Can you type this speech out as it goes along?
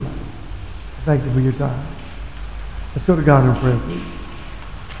Thank you for your time. Let's go to God in prayer, please.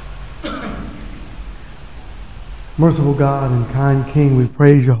 Merciful God and kind King, we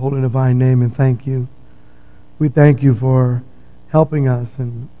praise your holy and divine name and thank you. We thank you for helping us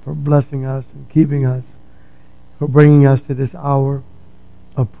and for blessing us and keeping us, for bringing us to this hour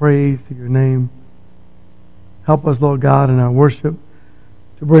of praise to your name. Help us, Lord God, in our worship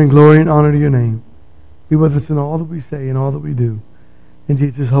to bring glory and honor to your name. Be with us in all that we say and all that we do. In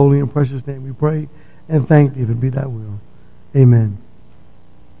Jesus' holy and precious name we pray and thank thee if it be thy will. Amen.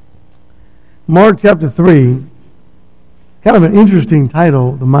 Mark chapter 3, kind of an interesting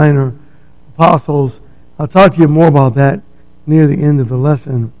title, the Minor Apostles. I'll talk to you more about that near the end of the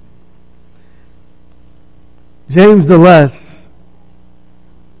lesson. James the Less,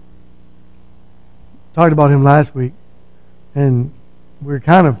 talked about him last week, and we're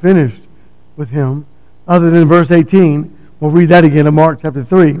kind of finished with him, other than verse 18. We'll read that again in Mark chapter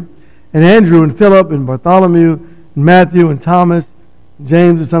 3. And Andrew and Philip and Bartholomew and Matthew and Thomas, and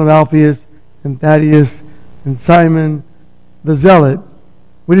James the son of Alphaeus and Thaddeus and Simon the Zealot.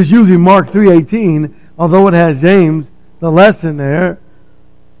 We're just using Mark 3:18, although it has James the Less in there,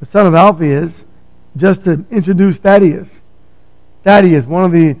 the son of Alphaeus, just to introduce Thaddeus. Thaddeus, one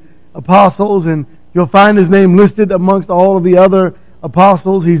of the apostles, and you'll find his name listed amongst all of the other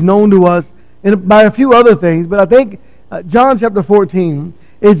apostles. He's known to us by a few other things, but I think John chapter 14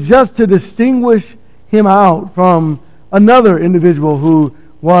 is just to distinguish him out from another individual who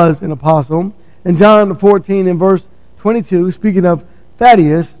was an apostle. In John 14 in verse 22, speaking of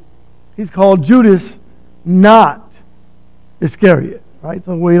Thaddeus, he's called Judas, not Iscariot. Right?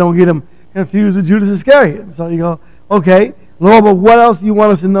 So we don't get him confused with Judas Iscariot. So you go, okay, Lord, but what else do you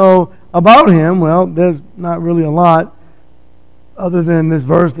want us to know about him? Well, there's not really a lot other than this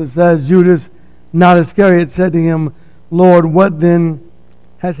verse that says, Judas, not Iscariot, said to him, Lord, what then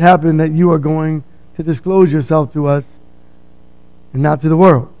has happened that you are going to disclose yourself to us and not to the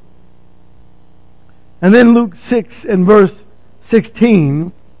world? And then Luke 6 and verse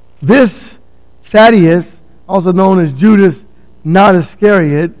 16, this Thaddeus, also known as Judas, not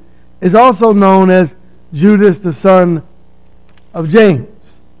Iscariot, is also known as Judas, the son of James.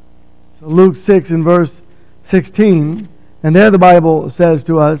 So Luke 6 and verse 16, and there the Bible says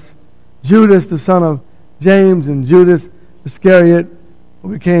to us, Judas, the son of James, and Judas Iscariot, who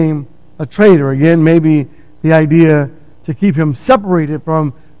became a traitor. Again, maybe the idea to keep him separated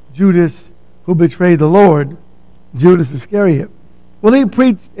from Judas, who betrayed the Lord, Judas Iscariot. Well, he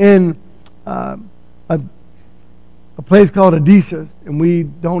preached in a place called Edessa, and we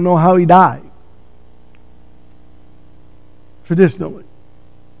don't know how he died, traditionally.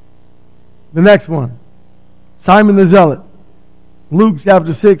 The next one, Simon the Zealot. Luke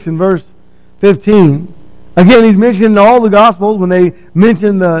chapter 6 and verse 15. Again, he's mentioned in all the Gospels when they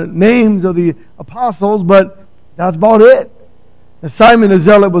mention the names of the apostles, but that's about it. And Simon the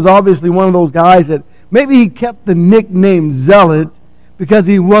Zealot was obviously one of those guys that maybe he kept the nickname Zealot because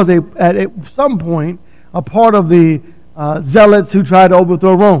he was at some point a part of the zealots who tried to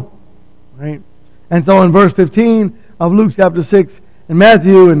overthrow Rome. Right? And so in verse 15 of Luke chapter 6, and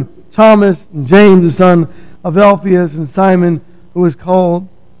Matthew and Thomas and James, the son of Alphaeus, and Simon, who is called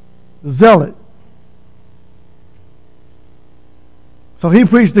the Zealot. So he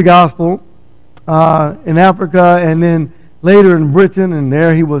preached the gospel in Africa and then later in Britain, and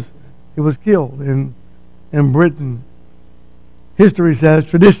there he was killed in Britain. History says,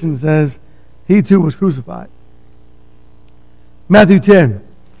 tradition says, he too was crucified. Matthew 10.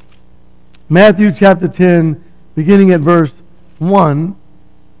 Matthew chapter 10, beginning at verse 1.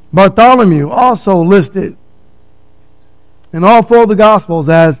 Bartholomew also listed in all four of the Gospels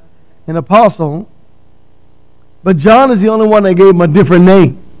as an apostle, but John is the only one that gave him a different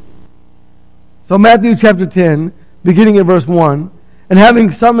name. So Matthew chapter 10, beginning at verse 1, and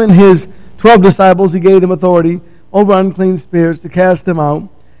having summoned his 12 disciples, he gave them authority over unclean spirits to cast them out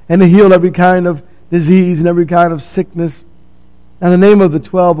and to heal every kind of disease and every kind of sickness. And the name of the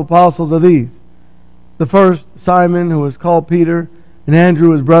 12 apostles are these. The first, Simon, who is called Peter, and Andrew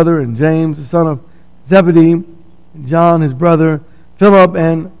his brother, and James the son of Zebedee, and John his brother, Philip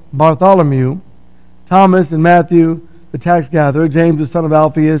and Bartholomew, Thomas and Matthew the tax gatherer, James the son of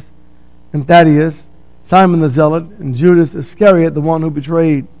Alphaeus, and Thaddeus, Simon the Zealot, and Judas Iscariot, the one who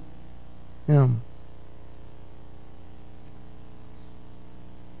betrayed him.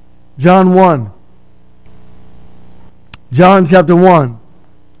 John 1. John chapter 1.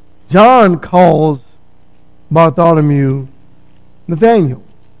 John calls Bartholomew Nathaniel.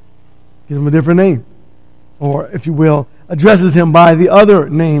 Gives him a different name. Or, if you will, addresses him by the other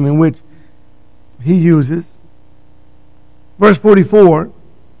name in which he uses. Verse 44.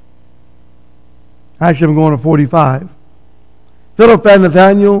 Actually, I'm going to 45. Philip found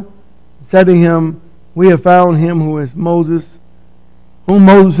Nathanael, said to him, "We have found him whom Moses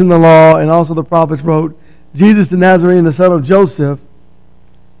in the law and also the prophets wrote, Jesus the Nazarene, the son of Joseph."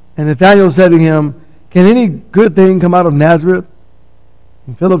 And Nathanael said to him, "Can any good thing come out of Nazareth?"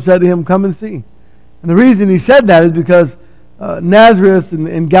 And Philip said to him, "Come and see." And the reason he said that is because Nazareth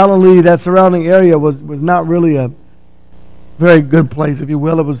in Galilee, that surrounding area, was not really a very good place, if you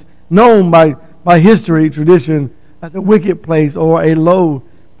will. It was known by history, tradition, as a wicked place or a low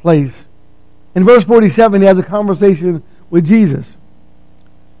place. In verse 47, he has a conversation with Jesus.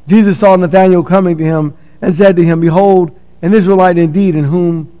 Jesus saw Nathanael coming to him and said to him, "Behold, an Israelite indeed, in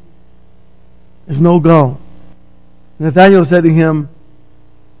whom is no guile." Nathanael said to him,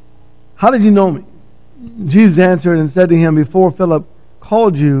 "How did you know me?" Jesus answered and said to him, "Before Philip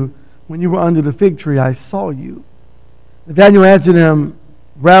called you, when you were under the fig tree, I saw you." Nathanael answered him,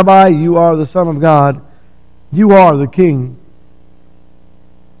 "Rabbi, you are the Son of God. You are the King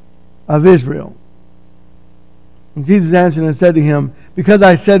of Israel." And Jesus answered and said to him, "Because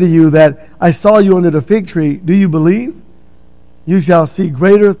I said to you that I saw you under the fig tree, do you believe? You shall see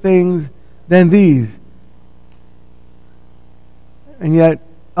greater things than these." And yet,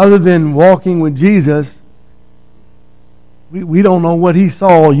 other than walking with Jesus, we don't know what he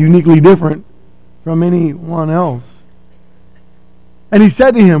saw uniquely different from anyone else. And he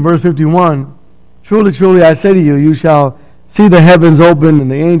said to him, verse 51, "Truly, truly, I say to you, you shall see the heavens open and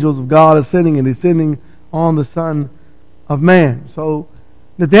the angels of God ascending and descending on the Son of Man." So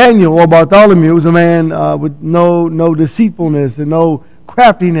Nathanael, or Bartholomew, was a man with no deceitfulness and no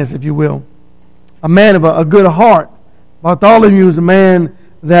craftiness, if you will. A man of a good heart. Bartholomew was a man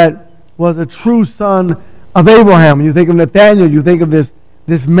that was a true son of Abraham. When you think of Nathanael, you think of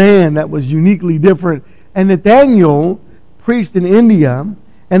this man that was uniquely different. And Nathanael preached in India,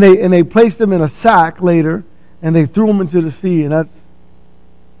 and they placed him in a sack later, and they threw him into the sea, and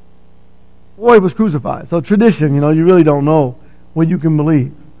he was crucified. So tradition, you really don't know what you can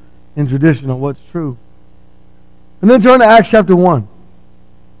believe in tradition or what's true. And then turn to Acts chapter 1.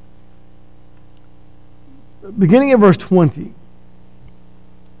 Beginning at verse 20.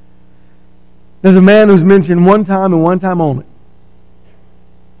 There's a man who's mentioned one time and one time only.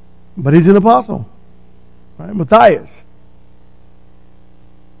 But he's an apostle. Right? Matthias.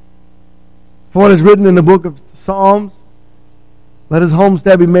 For it is written in the book of Psalms, "Let his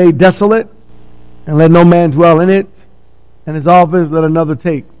homestead be made desolate, and let no man dwell in it, and his office let another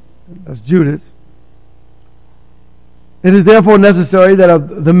take." That's Judas. "It is therefore necessary that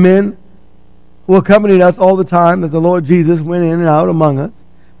of the men who accompanied us all the time that the Lord Jesus went in and out among us,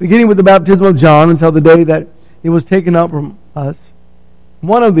 beginning with the baptism of John until the day that he was taken up from us,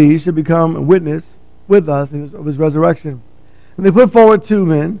 one of these should become a witness with us of his resurrection." And they put forward two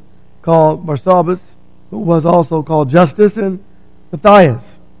men called Barsabbas, who was also called Justus, and Matthias.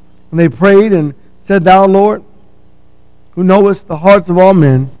 And they prayed and said, "Thou, Lord, who knowest the hearts of all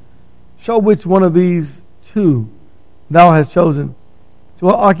men, show which one of these two thou hast chosen to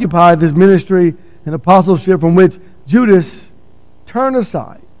occupy this ministry and apostleship from which Judas turned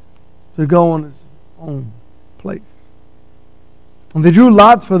aside to go on his own place." And they drew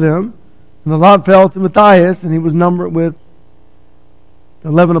lots for them, and the lot fell to Matthias, and he was numbered with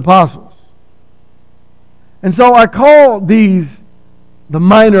 11 apostles. And so I call these the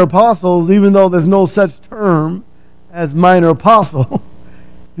minor apostles, even though there's no such term as minor apostle.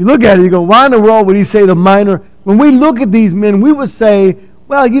 You look at it, you go, why in the world would he say the minor? When we look at these men, we would say,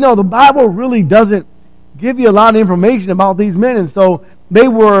 well, the Bible really doesn't give you a lot of information about these men. And so they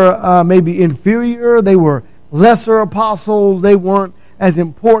were maybe inferior. They were lesser apostles. They weren't as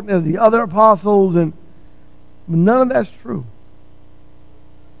important as the other apostles. But none of that's true.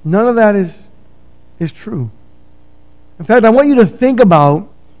 None of that is true. In fact, I want you to think about,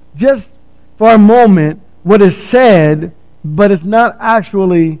 just for a moment, what is said, but it's not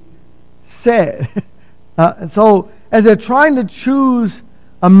actually said. And so, as they're trying to choose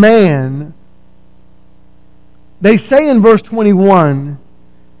a man, they say in verse 21,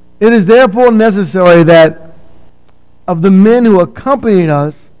 "It is therefore necessary that of the men who accompanied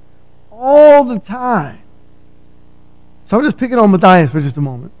us all the time." So I'm just picking on Matthias for just a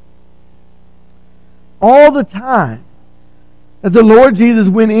moment. All the time that the Lord Jesus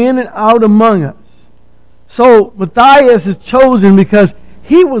went in and out among us. So Matthias is chosen because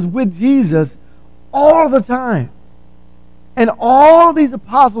he was with Jesus all the time. And all these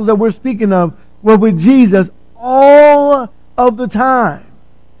apostles that we're speaking of were with Jesus all of the time.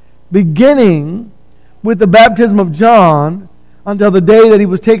 Beginning with the baptism of John until the day that he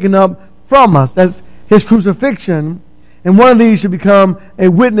was taken up from us. That's his crucifixion. And one of these should become a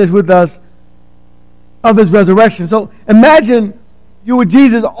witness with us of his resurrection. So imagine you're with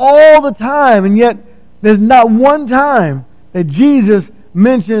Jesus all the time, and yet there's not one time that Jesus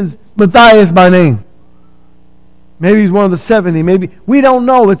mentions Matthias by name. Maybe he's one of the 70. Maybe we don't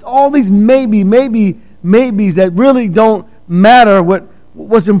know. It's all these maybes that really don't matter.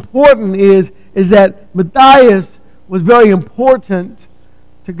 What's important is that Matthias was very important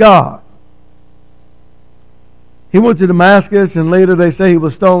to God. He went to Damascus, and later they say he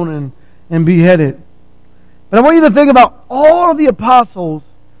was stoned and beheaded. But I want you to think about all of the apostles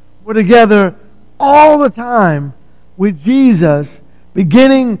were together all the time with Jesus,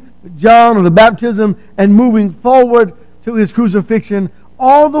 beginning with John or the baptism and moving forward to his crucifixion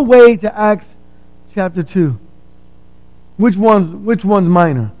all the way to Acts chapter 2. Which one's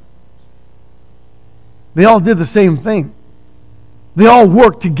minor? They all did the same thing. They all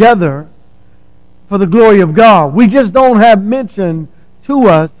worked together for the glory of God. We just don't have mentioned to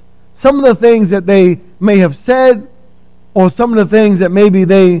us some of the things that they may have said or some of the things that maybe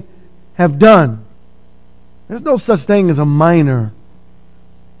they have done. There's no such thing as a minor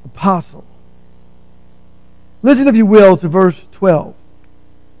apostle. Listen, if you will, to verse 12.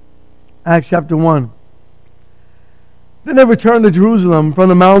 Acts chapter 1. Then they returned to Jerusalem from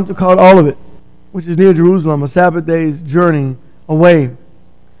the mount called Olivet, which is near Jerusalem, a Sabbath day's journey away.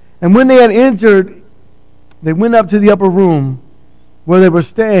 And when they had entered, they went up to the upper room where they were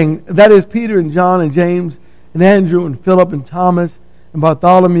staying. That is Peter and John and James and Andrew and Philip and Thomas and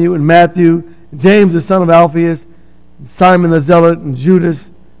Bartholomew and Matthew and James the son of Alphaeus and Simon the Zealot and Judas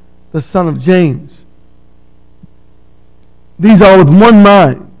the son of James. These all with one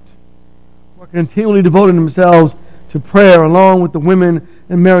mind were continually devoting themselves to prayer along with the women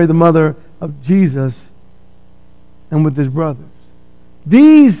and Mary the mother of Jesus and with his brothers.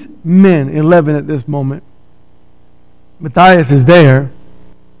 These men, 11 at this moment, Matthias is there.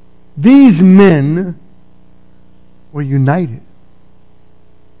 These men were united.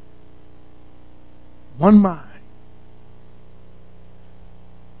 One mind.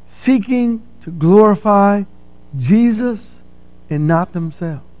 Seeking to glorify Jesus and not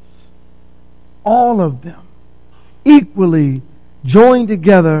themselves. All of them equally joined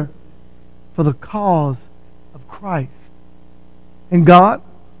together for the cause of Christ. And God,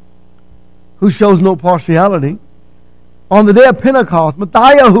 who shows no partiality, on the day of Pentecost,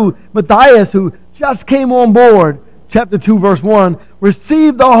 Matthias, who just came on board, chapter 2, verse 1,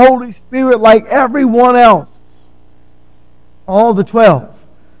 received the Holy Spirit like everyone else. All the 12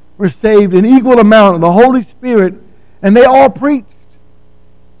 were saved an equal amount of the Holy Spirit, and they all preached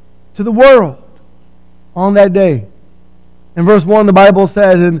to the world on that day. In verse 1, the Bible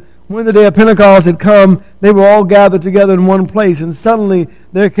says, and when the day of Pentecost had come, they were all gathered together in one place, and suddenly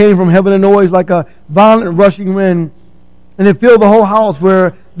there came from heaven a noise like a violent rushing wind, and it filled the whole house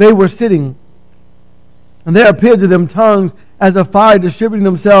where they were sitting. And there appeared to them tongues as of fire distributing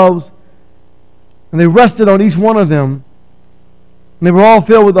themselves, and they rested on each one of them. And they were all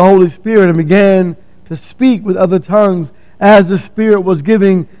filled with the Holy Spirit and began to speak with other tongues as the Spirit was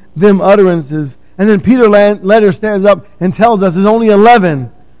giving them utterances. And then Peter later stands up and tells us there's only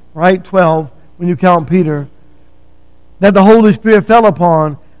 11, right? 12 when you count Peter, that the Holy Spirit fell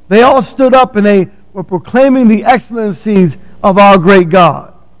upon. They all stood up and they were proclaiming the excellencies of our great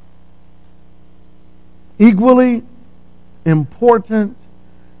God. Equally important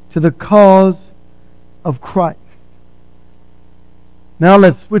to the cause of Christ. Now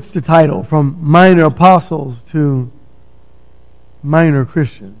let's switch the title from minor apostles to minor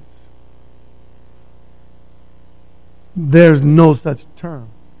Christians. There's no such term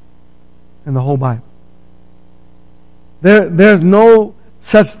in the whole Bible. There's no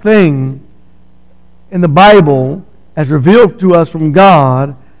such thing in the Bible as revealed to us from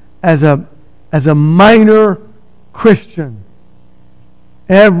God as a minor Christian.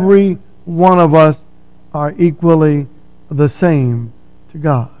 Every one of us are equally the same to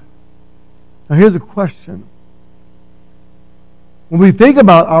God. Now here's a question. When we think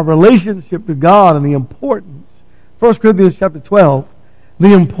about our relationship to God and the importance, 1 Corinthians chapter 12,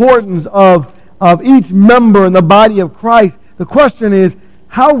 the importance of each member in the body of Christ, the question is,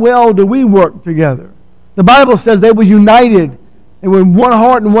 how well do we work together? The Bible says they were united. They were in one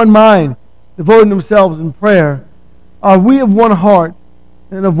heart and one mind, devoting themselves in prayer. Are we of one heart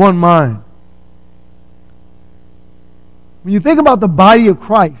and of one mind? When you think about the body of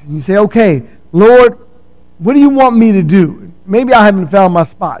Christ, and you say, okay, Lord, what do you want me to do? Maybe I haven't found my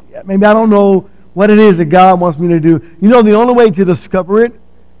spot yet. Maybe I don't know what it is that God wants me to do. You know, the only way to discover it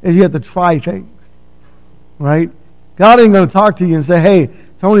is you have to try things. Right? God ain't going to talk to you and say, hey,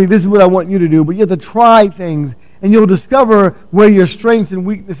 Tony, this is what I want you to do. But you have to try things, and you'll discover where your strengths and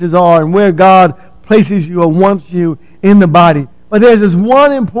weaknesses are and where God places you or wants you in the body. But there's this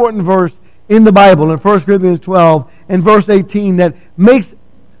one important verse in the Bible, in 1 Corinthians 12 and verse 18, that makes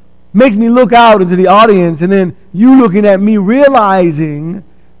me look out into the audience, and then you looking at me, realizing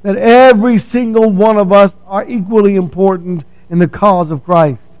that every single one of us are equally important in the cause of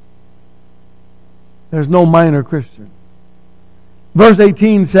Christ. There's no minor Christian. Verse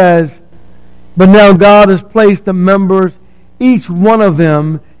 18 says, "But now God has placed the members, each one of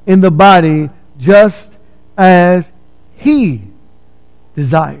them, in the body just as He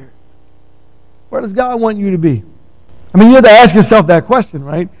desired." Where does God want you to be? I mean, you have to ask yourself that question,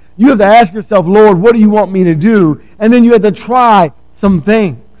 right? You have to ask yourself, Lord, what do you want me to do? And then you have to try some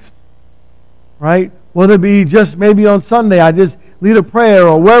things, right? Whether it be just maybe on Sunday, I just lead a prayer,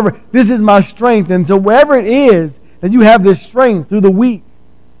 or wherever. This is my strength. And so wherever it is that you have this strength through the week,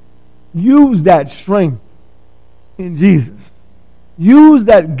 use that strength in Jesus. Use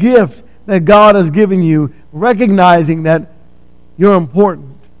that gift that God has given you, recognizing that you're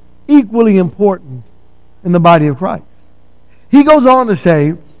important, equally important in the body of Christ. He goes on to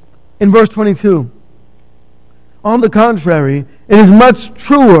say in verse 22, "On the contrary, it is much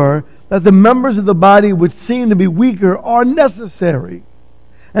truer that the members of the body which seem to be weaker are necessary,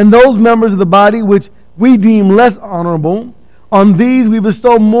 and those members of the body which we deem less honorable, on these we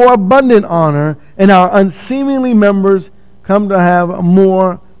bestow more abundant honor, and our unseemly members come to have a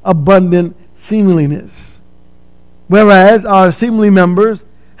more abundant seemliness. Whereas our seemly members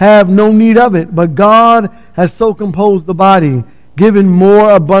have no need of it, but God has so composed the body, giving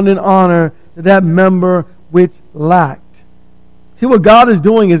more abundant honor to that member which lacked." See, what God is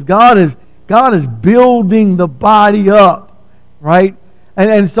doing is God is building the body up, right?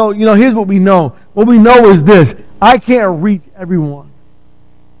 And so, here's what we know. What we know is this: I can't reach everyone.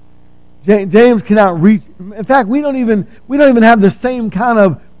 James cannot reach. In fact, we don't even have the same kind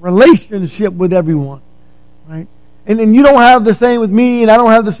of relationship with everyone, right? And you don't have the same with me, and I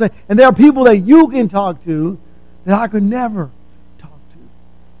don't have the same. And there are people that you can talk to that I could never talk to.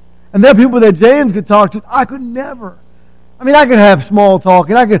 And there are people that James could talk to I could never. I mean, I could have small talk,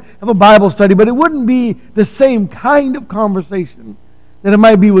 and I could have a Bible study, but it wouldn't be the same kind of conversation that it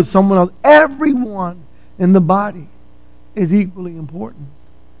might be with someone else. Everyone in the body is equally important.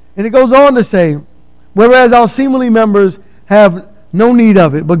 And it goes on to say, "Whereas our seemly members have no need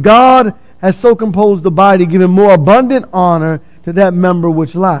of it, but God has so composed the body, giving more abundant honor to that member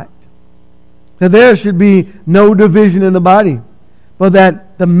which lacked. That there should be no division in the body, but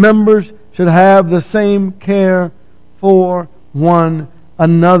that the members should have the same care for one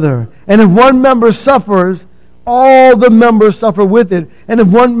another. And if one member suffers, all the members suffer with it. And if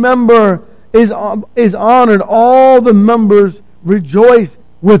one member is honored, all the members rejoice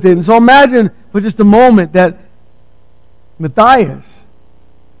with it." And so imagine for just a moment that Matthias,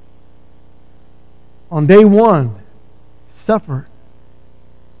 on day one, suffered.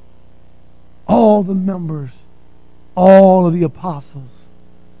 All the members, all of the apostles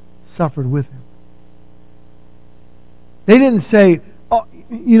suffered with him. They didn't say, "Oh,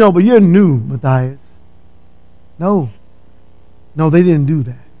 but you're new, Matthias." No, they didn't do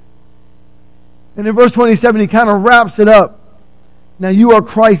that. And in verse 27, he kind of wraps it up. Now you are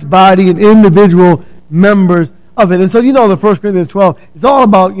Christ's body and individual members of it. And so the 1 Corinthians 12, it's all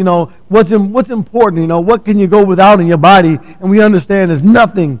about, what's important, what can you go without in your body? And we understand there's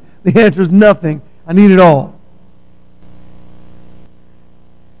nothing. The answer is nothing. I need it all.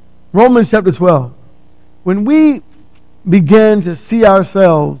 Romans chapter 12. When we begin to see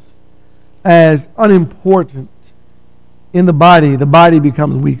ourselves as unimportant in the body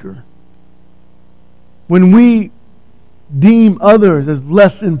becomes weaker. When we deem others as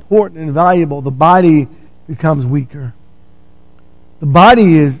less important and valuable, the body becomes weaker. The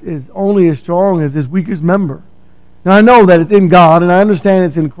body is only as strong as its weakest member. Now I know that it's in God, and I understand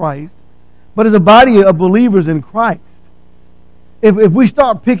it's in Christ, but as a body of believers in Christ, if we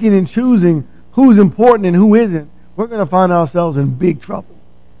start picking and choosing who's important and who isn't, we're going to find ourselves in big trouble.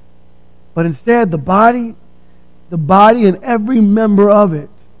 But instead, the body and every member of it,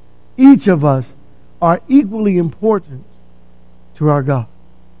 each of us are equally important to our God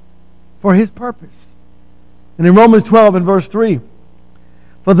for His purpose. And in Romans 12 and verse 3,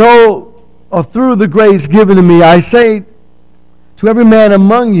 "For though or through the grace given to me, I say to every man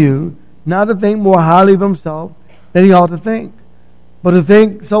among you not to think more highly of himself than he ought to think, but to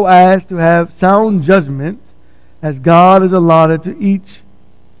think so as to have sound judgment, as God has allotted to each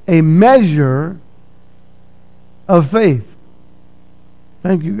a measure of faith."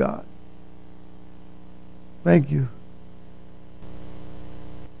 Thank you, God. Thank you.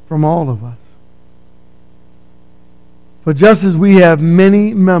 From all of us. "For just as we have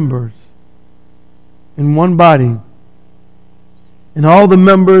many members in one body, and all the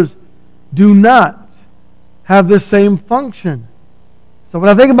members do not have the same function. So when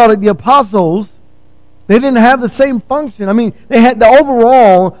I think about it, the apostles, they didn't have the same function. I mean, they had the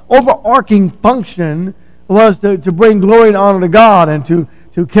overarching function was to bring glory and honor to God and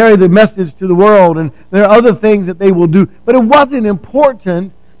to carry the message to the world. And there are other things that they will do. But it wasn't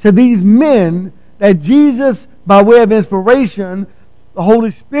important to these men that Jesus, by way of inspiration, the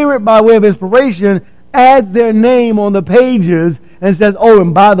Holy Spirit, by way of inspiration, adds their name on the pages and says, oh,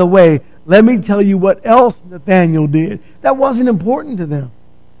 and by the way, let me tell you what else Nathaniel did. That wasn't important to them.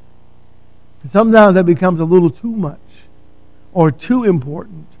 And sometimes that becomes a little too much or too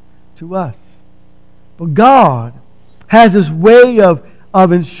important to us. But God has this way of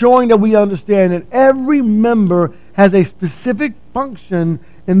ensuring that we understand that every member has a specific function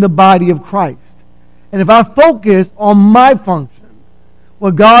in the body of Christ. And if I focus on my function,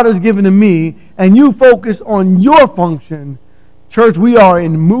 what God has given to me, and you focus on your function, church, we are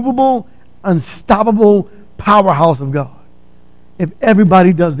an immovable, unstoppable powerhouse of God. If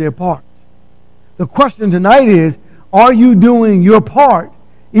everybody does their part. The question tonight is, are you doing your part,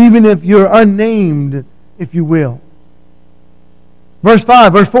 even if you're unnamed, if you will? Verse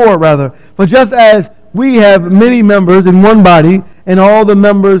 4 rather. For just as we have many members in one body, and all the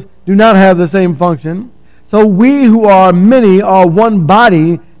members do not have the same function, so we who are many are one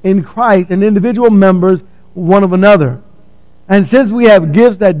body in Christ, and individual members one of another. And since we have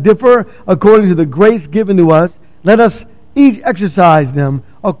gifts that differ according to the grace given to us, let us each exercise them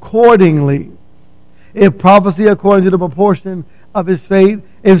accordingly. If prophecy according to the proportion of his faith,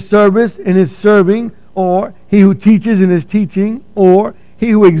 if service in his serving, or he who teaches in his teaching, or he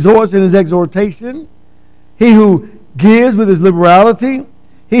who exhorts in his exhortation, he who gives with his liberality,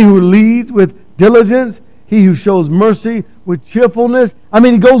 he who leads with diligence, he who shows mercy with cheerfulness. I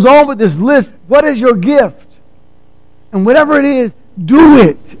mean, he goes on with this list. What is your gift? And whatever it is, do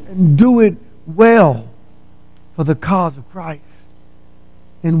it, and do it well for the cause of Christ.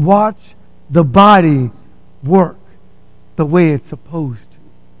 And watch the body work the way it's supposed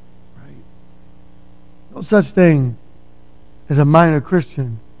to. Right? No such thing as a minor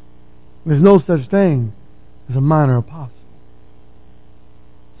Christian. There's no such thing as a minor apostle.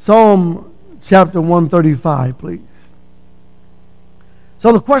 Psalm chapter 135, please.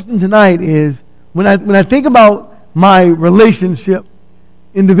 So the question tonight is, when I think about my relationship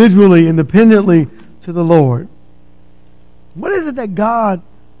individually, independently to the Lord, what is it that God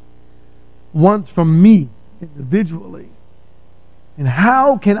wants from me individually? And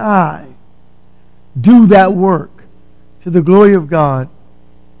how can I do that work to the glory of God,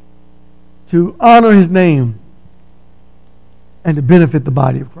 to honor His name, and to benefit the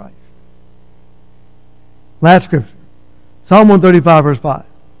body of Christ? Last scripture, Psalm 135, verse 5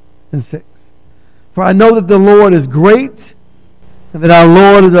 and 6. For I know that the Lord is great, and that our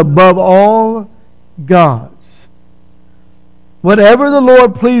Lord is above all gods. Whatever the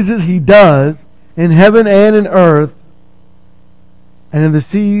Lord pleases, He does in heaven and in earth, and in the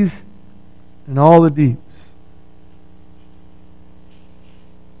seas and all the deeps.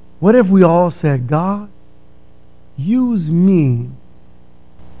 What if we all said, God, use me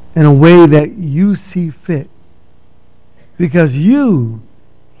in a way that you see fit, because you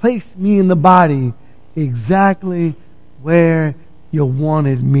placed me in the body exactly where you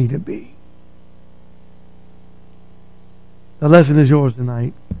wanted me to be. The lesson is yours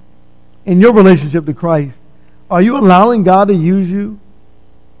tonight. In your relationship to Christ, are you allowing God to use you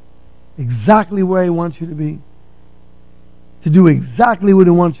exactly where He wants you to be? To do exactly what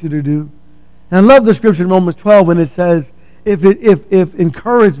He wants you to do? And I love the scripture in Romans 12 when it says, if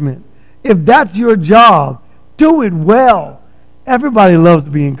encouragement, if that's your job, do it well. Everybody loves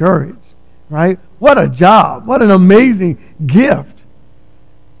to be encouraged, right? What a job. What an amazing gift.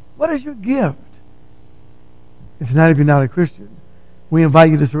 What is your gift? And tonight, if you're not a Christian, we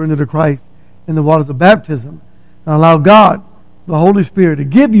invite you to surrender to Christ in the waters of baptism and allow God, the Holy Spirit, to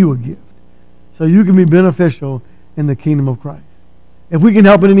give you a gift so you can be beneficial in the kingdom of Christ. If we can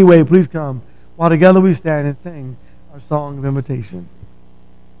help in any way, please come while together we stand and sing our song of invitation.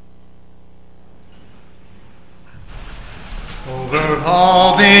 Over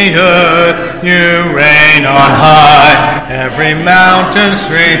all the earth you reign on high, every mountain,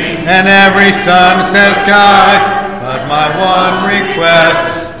 stream, and every sunset sky. But my one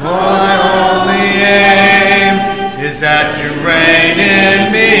request, my only aim, is that you reign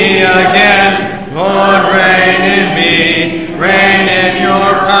in me again. Lord, reign in me, reign in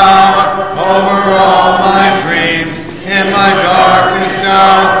your power over all my dreams. In my darkest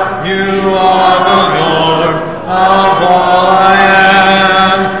hour, you are the Lord of all I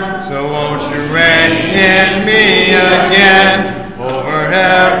am. So won't you reign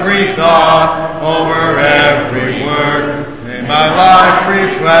over every word. May my life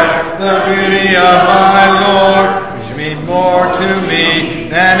reflect the beauty of my Lord, which mean more to me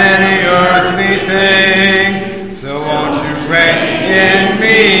than any earthly thing. So won't you reign